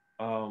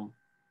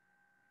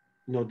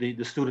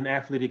student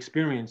athlete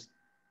experience.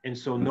 And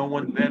so no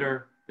one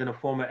better than a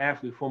former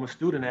athlete, former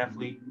student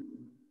athlete,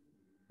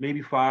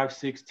 maybe 5,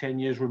 6, 10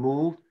 years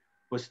removed,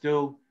 but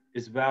still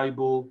it's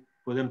valuable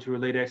for them to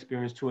relate that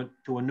experience to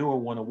a newer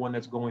one, or one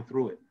that's going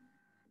through it.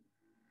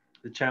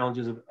 The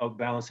challenges of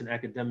balancing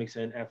academics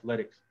and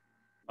athletics.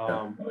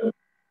 I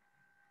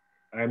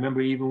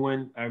remember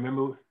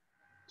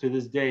to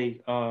this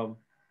day,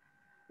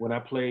 when I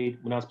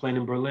was playing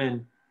in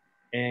Berlin,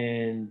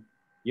 and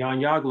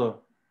Jan Jagler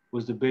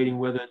was debating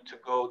whether to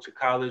go to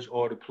college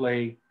or to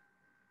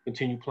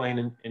continue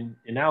playing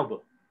in ALBA,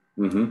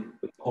 mm-hmm.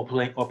 or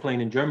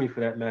playing in Germany for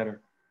that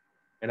matter.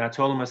 And I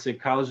told him, I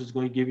said, college is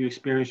going to give you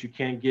experience you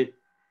can't get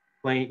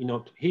playing,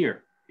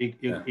 here.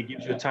 It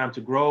gives you a time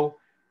to grow.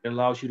 It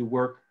allows you to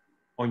work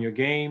on your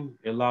game.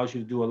 It allows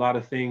you to do a lot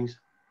of things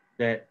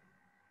that,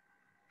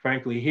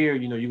 frankly, here,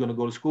 you're going to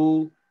go to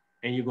school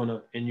and you're going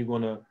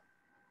to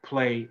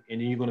play,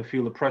 and then you're going to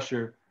feel the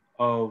pressure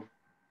of,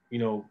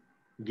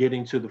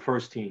 getting to the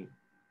first team.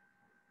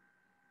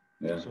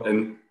 Yeah. So,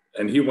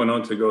 and he went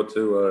on to go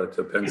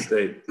to Penn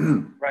State.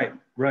 Right.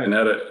 And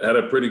had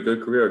a pretty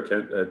good career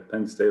at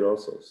Penn State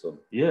also. So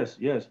yes.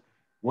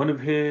 One of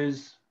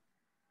his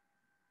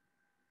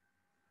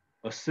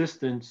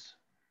assistants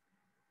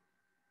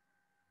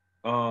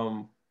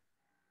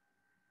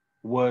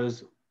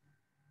was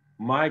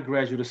my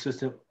graduate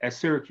assistant at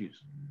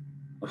Syracuse.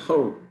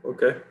 Oh,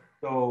 okay.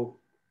 So,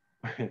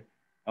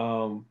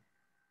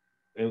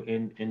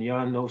 and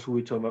Jan knows who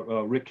we're talking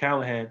about, Rick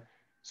Callahan.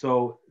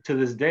 So to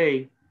this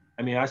day,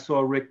 I mean, I saw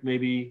Rick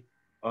maybe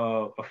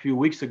a few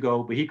weeks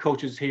ago, but he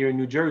coaches here in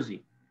New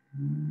Jersey.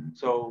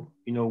 So,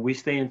 we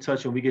stay in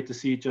touch and we get to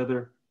see each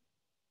other,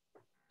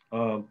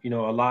 a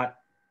lot,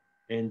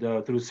 and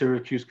through the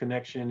Syracuse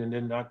connection. And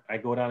then I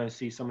go down and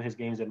see some of his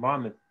games at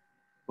Monmouth.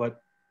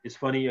 But it's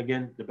funny,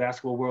 again, the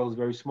basketball world is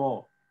very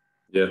small.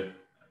 Yeah.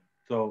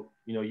 So,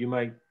 you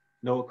might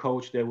know a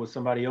coach that was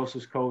somebody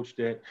else's coach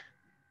that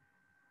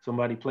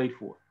somebody played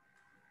for.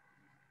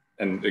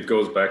 And it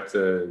goes back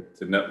to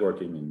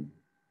networking and.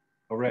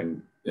 Correct.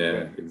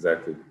 Correct.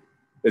 Exactly.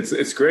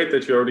 It's great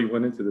that you already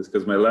went into this,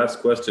 because my last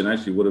question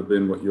actually would have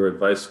been what your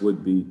advice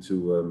would be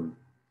to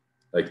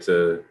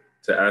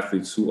to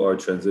athletes who are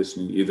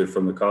transitioning either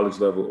from the college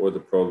level or the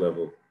pro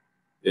level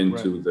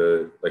into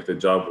the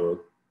job world.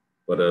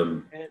 But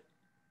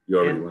you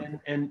already went.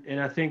 And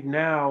I think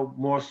now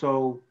more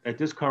so at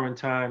this current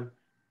time,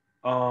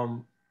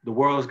 the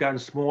world has gotten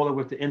smaller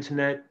with the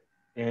internet,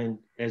 and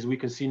as we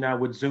can see now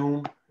with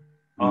Zoom,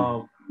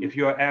 if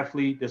you're an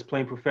athlete that's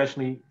playing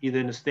professionally either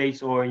in the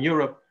States or in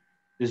Europe,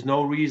 there's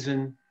no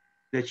reason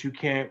that you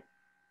can't,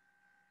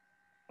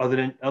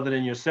 other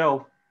than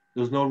yourself,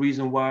 there's no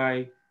reason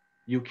why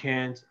you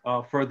can't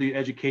further your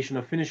education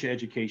or finish your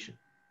education.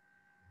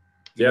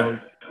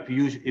 If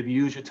you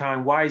use your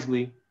time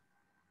wisely,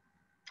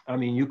 I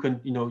mean, you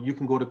can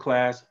go to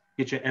class,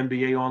 get your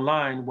MBA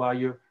online while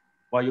you're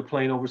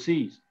playing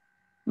overseas,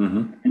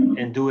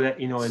 and do it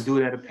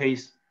at a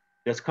pace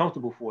that's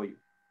comfortable for you.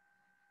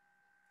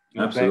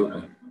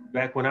 Absolutely.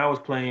 Back when I was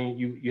playing,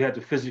 you had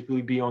to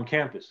physically be on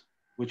campus,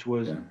 which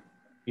was,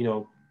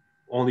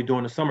 only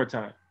during the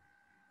summertime.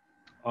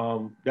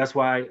 That's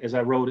why, as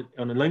I wrote it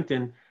on the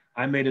LinkedIn,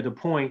 I made it a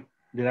point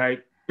that I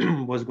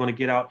was going to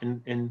get out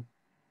and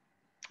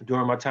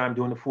during my time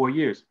doing the 4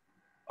 years,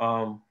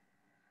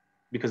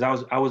 because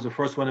I was the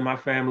first one in my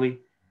family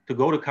to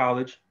go to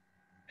college,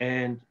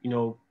 and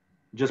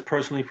just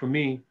personally for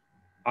me,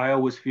 I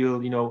always feel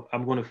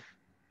I'm going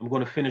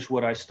to finish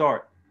what I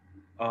start.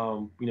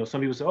 Some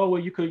people say, oh,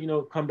 well, you could,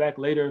 come back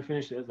later and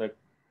finish it. It's like,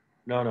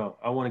 no,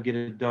 I want to get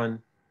it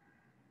done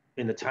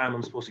in the time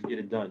I'm supposed to get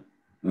it done.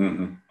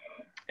 Mm-hmm.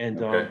 And,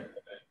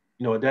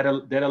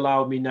 that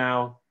allowed me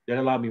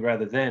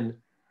rather than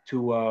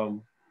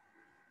to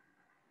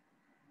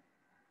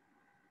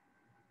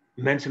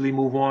mentally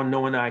move on,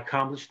 knowing I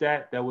accomplished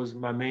that. That was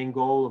my main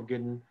goal of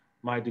getting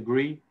my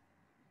degree.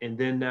 And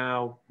then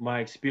now my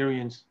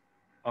experience,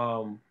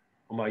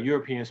 my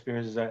European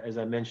experience, as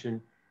I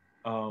mentioned,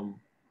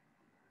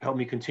 help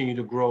me continue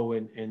to grow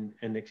and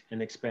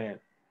expand.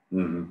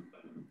 Mm-hmm.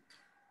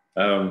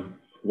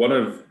 One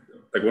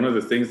of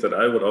the things that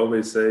I would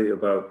always say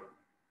about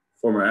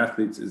former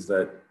athletes is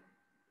that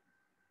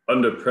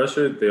under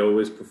pressure, they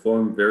always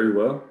perform very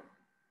well.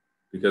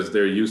 because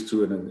they're used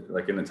to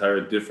like an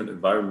entire different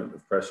environment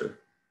of pressure.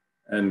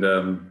 And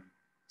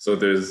so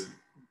there's,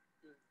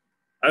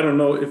 I don't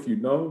know if you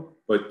know,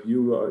 but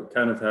you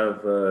kind of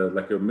have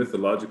like a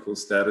mythological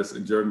status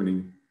in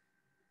Germany,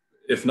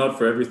 if not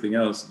for everything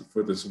else,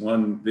 for this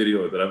one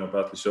video that I'm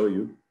about to show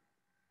you.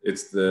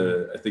 It's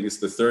I think it's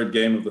the third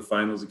game of the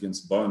finals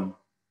against Bonn.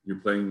 You're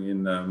playing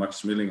in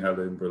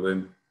Max-Schmeling-Halle in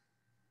Berlin.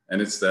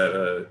 And it's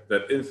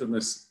that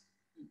infamous,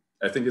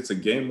 I think it's a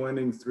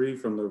game-winning 3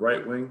 from the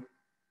right wing,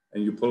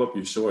 and you pull up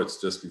your shorts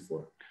just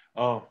before.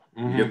 Oh,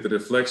 you get the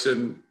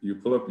deflection, you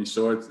pull up your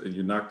shorts, and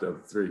you knock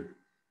down the 3.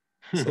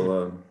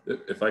 So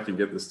if I can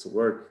get this to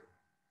work,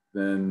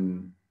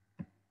 then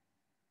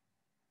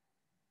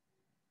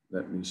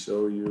let me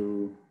show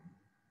you.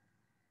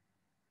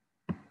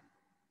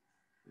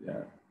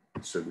 Yeah,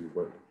 it should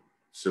work.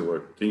 Should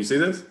work. Can you see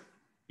this?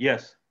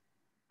 Yes.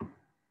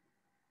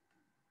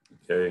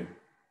 Okay.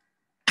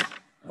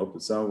 I hope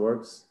the sound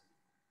works.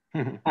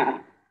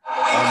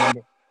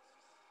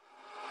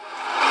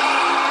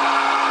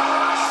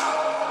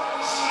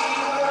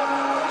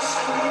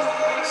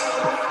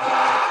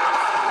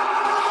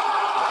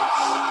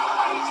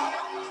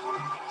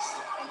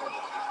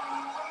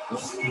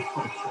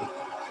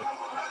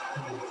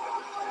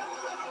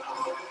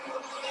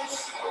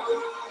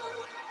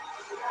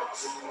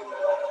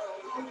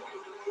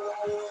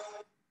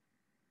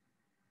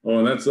 Oh,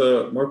 and that's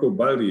Marco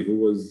Baldi, who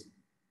was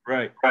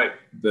right. I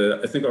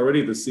think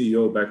already the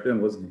CEO back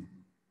then, wasn't he?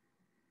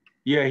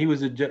 Yeah, he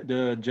was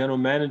the general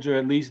manager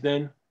at least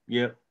then.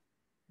 Yep.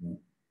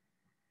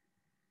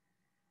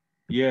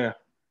 Yeah.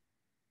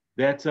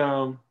 That's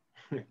I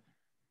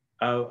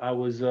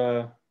was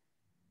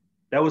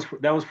that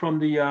was from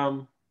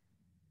the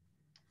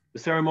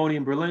ceremony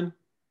in Berlin.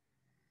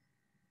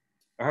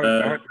 I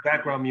heard the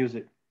background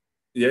music.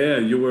 Yeah,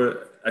 you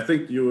were. I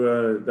think you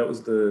were. That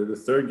was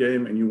the third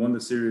game, and you won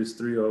the series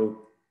 3-0.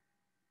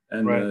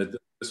 And right.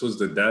 This was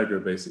the dagger,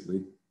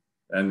 basically.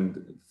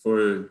 And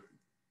for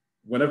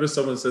whenever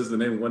someone says the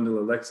name Wendell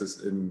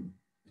Alexis in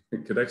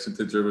connection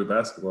to German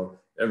basketball,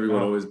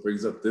 everyone always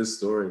brings up this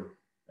story,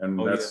 and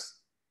that's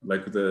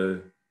like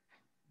the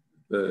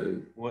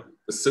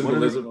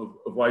symbolism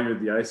of why you're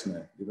the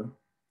Iceman, you know?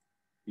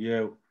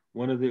 Yeah,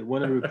 one of the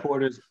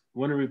reporters,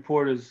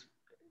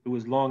 it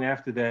was long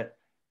after that,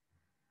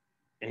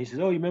 and he says,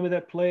 "Oh, you remember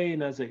that play?"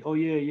 And I was like, "Oh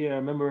yeah, I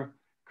remember,"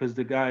 because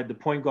the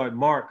point guard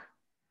Mark,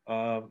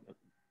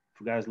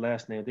 forgot his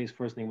last name. I think his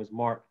first name was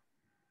Mark.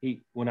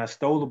 When I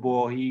stole the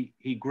ball, he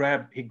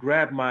grabbed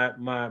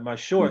my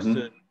shorts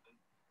to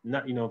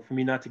not, for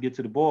me not to get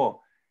to the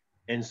ball,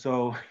 and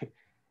so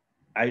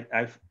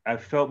I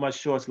felt my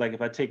shorts like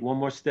if I take one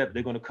more step,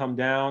 they're going to come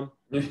down.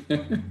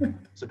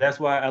 So that's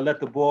why I let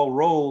the ball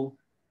roll,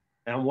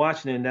 and I'm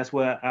watching it, and that's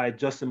why I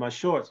adjusted my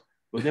shorts.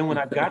 But then when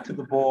I got to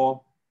the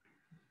ball,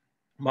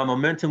 my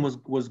momentum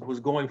was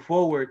going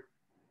forward,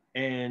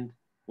 and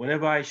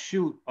whenever I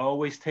shoot, I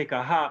always take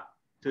a hop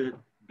to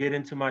get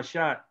into my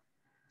shot.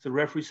 So the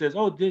referee says,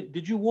 "Oh,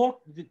 did you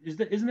walk?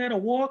 Isn't that a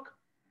walk?"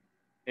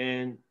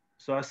 And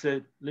so I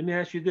said, "Let me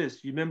ask you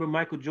this: you remember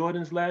Michael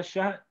Jordan's last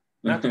shot?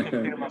 Not to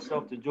compare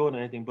myself to Jordan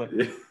or anything, but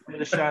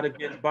the shot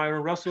against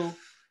Byron Russell,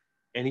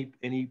 and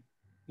he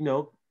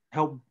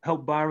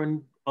helped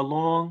Byron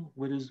along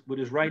with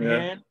his right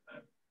hand."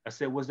 I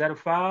said, "Was that a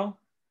foul?"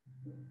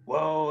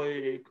 Well,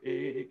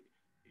 it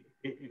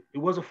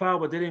was a foul,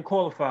 but they didn't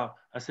call a foul.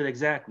 I said,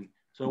 "Exactly.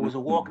 So it was a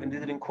walk, and they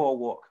didn't call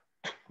walk."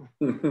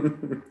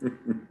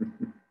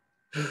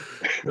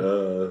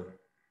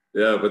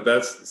 Yeah, but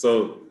that's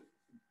so.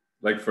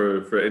 Like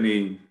for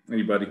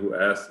anybody who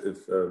asks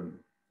if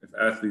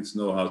athletes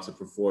know how to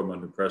perform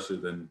under pressure,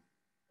 then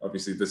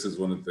obviously this is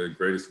one of the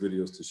greatest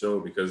videos to show,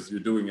 because you're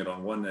doing it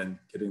on one end,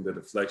 getting the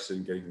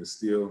deflection, getting the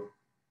steal.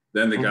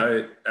 Then the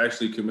guy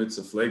actually commits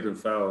a flagrant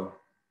foul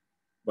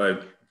by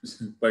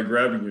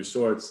grabbing your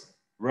shorts,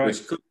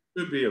 which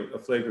could be a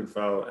flagrant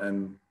foul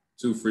and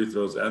 2 free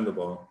throws and the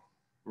ball.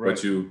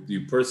 But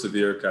you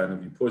persevere, kind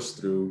of, you push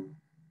through,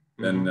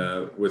 and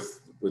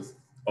with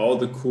all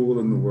the cool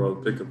in the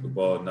world, pick up the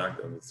ball and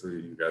knock down the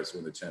 3. You guys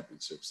win the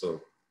championship.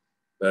 So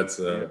that's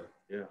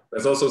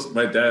that's also,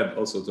 my dad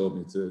also told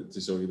me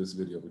to show you this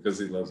video because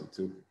he loves it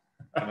too.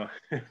 That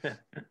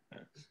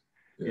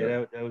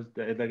was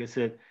like I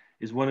said,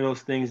 it's one of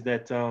those things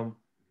that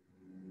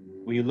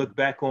when you look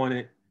back on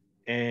it,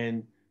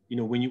 and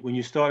when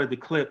you started the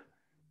clip,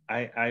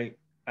 I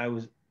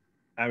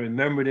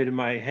remembered it in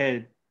my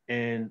head,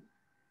 and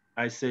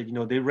I said,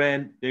 they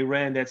ran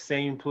that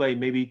same play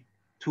maybe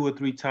 2 or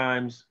 3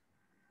 times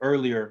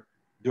earlier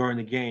during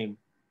the game.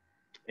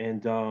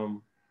 And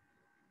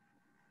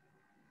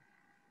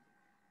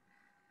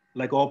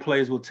like all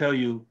players will tell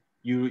you,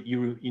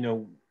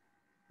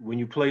 when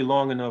you play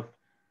long enough,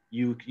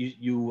 you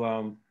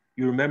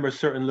remember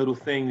certain little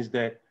things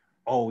that,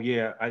 oh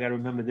yeah, I got to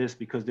remember this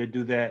because they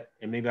do that,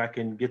 and maybe I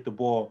can get the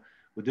ball.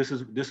 But this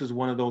is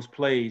one of those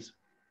plays.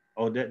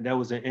 Oh, that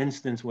was an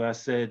instance where I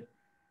said,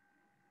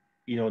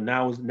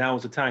 now is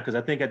the time, because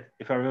I think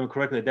if I remember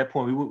correctly, at that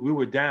point we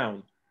were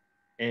down,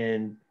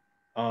 and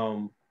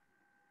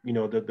you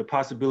know, the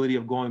possibility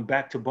of going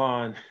back to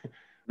Bonn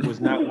was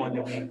not one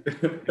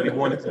that we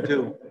wanted to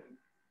do.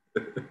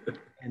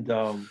 And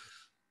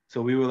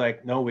so we were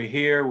like, no, we're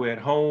here, we're at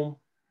home,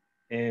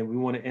 and we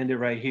want to end it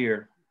right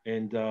here.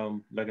 And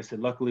like I said,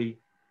 luckily,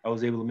 I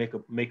was able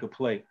to make a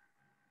play.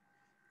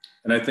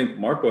 And I think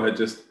Marco had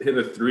just hit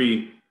a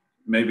three,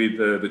 maybe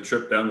the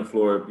trip down the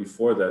floor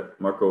before that,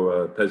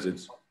 Marco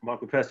Pesic.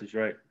 Marco Pesic,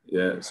 right.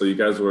 Yeah, so you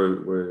guys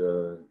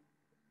were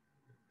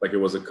like it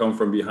was a come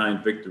from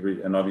behind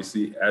victory, and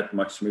obviously at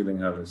Max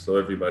Schmelinghalle, so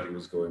everybody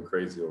was going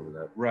crazy over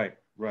that. Right.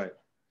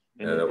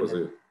 And yeah, that was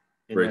a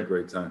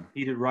great time.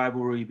 Heated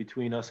rivalry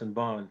between us and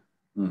Bonn.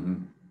 Mm-hmm.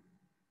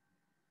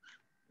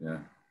 Yeah.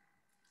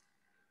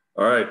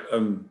 All right.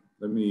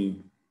 Let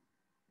me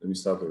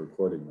stop the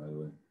recording, by the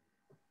way.